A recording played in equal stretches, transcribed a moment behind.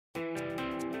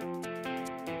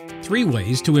3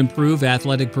 ways to improve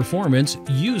athletic performance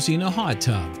using a hot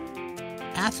tub.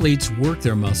 Athletes work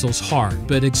their muscles hard,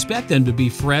 but expect them to be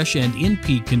fresh and in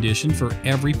peak condition for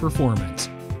every performance.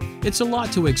 It's a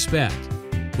lot to expect.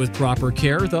 With proper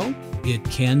care, though, it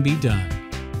can be done.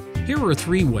 Here are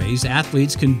 3 ways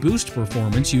athletes can boost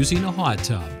performance using a hot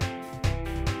tub.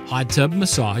 Hot tub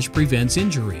massage prevents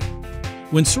injury.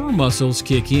 When sore muscles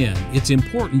kick in, it's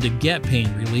important to get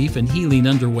pain relief and healing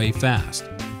underway fast.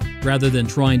 Rather than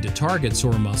trying to target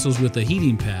sore muscles with a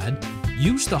heating pad,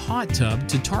 use the hot tub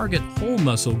to target whole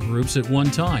muscle groups at one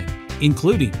time,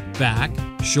 including back,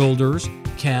 shoulders,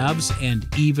 calves, and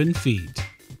even feet.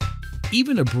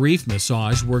 Even a brief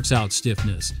massage works out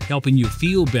stiffness, helping you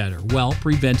feel better while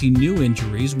preventing new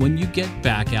injuries when you get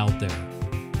back out there.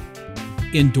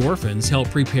 Endorphins help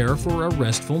prepare for a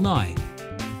restful night.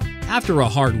 After a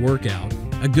hard workout,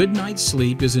 a good night's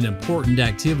sleep is an important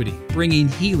activity, bringing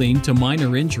healing to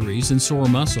minor injuries and sore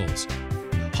muscles.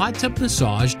 Hot tub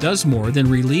massage does more than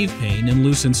relieve pain and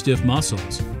loosen stiff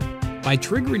muscles. By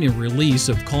triggering a release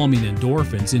of calming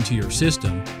endorphins into your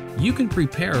system, you can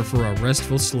prepare for a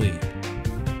restful sleep.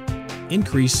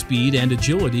 Increase speed and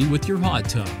agility with your hot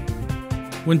tub.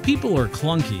 When people are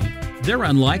clunky, they're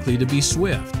unlikely to be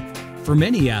swift. For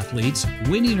many athletes,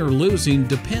 winning or losing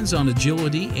depends on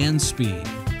agility and speed.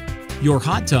 Your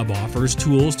hot tub offers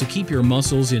tools to keep your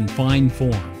muscles in fine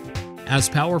form. As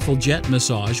powerful jet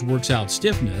massage works out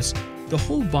stiffness, the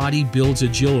whole body builds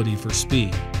agility for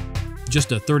speed.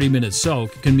 Just a 30-minute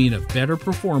soak can mean a better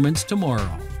performance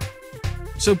tomorrow.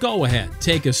 So go ahead,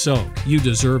 take a soak. You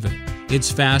deserve it.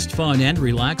 It's fast, fun, and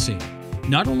relaxing.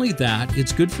 Not only that,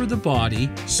 it's good for the body,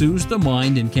 soothes the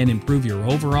mind, and can improve your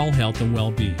overall health and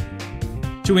well-being.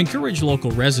 To encourage local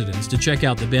residents to check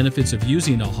out the benefits of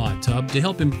using a hot tub to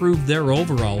help improve their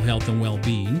overall health and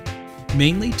well-being,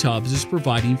 Mainly Tubs is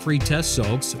providing free test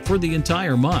soaks for the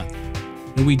entire month.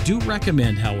 And we do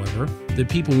recommend, however, that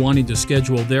people wanting to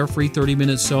schedule their free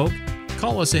 30-minute soak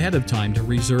call us ahead of time to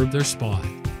reserve their spot.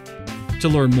 To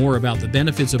learn more about the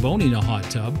benefits of owning a hot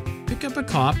tub, pick up a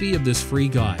copy of this free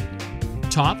guide,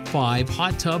 Top 5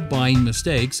 Hot Tub Buying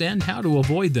Mistakes and How to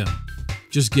Avoid Them.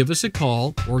 Just give us a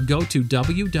call or go to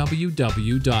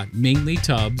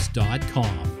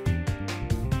www.mainlytubs.com.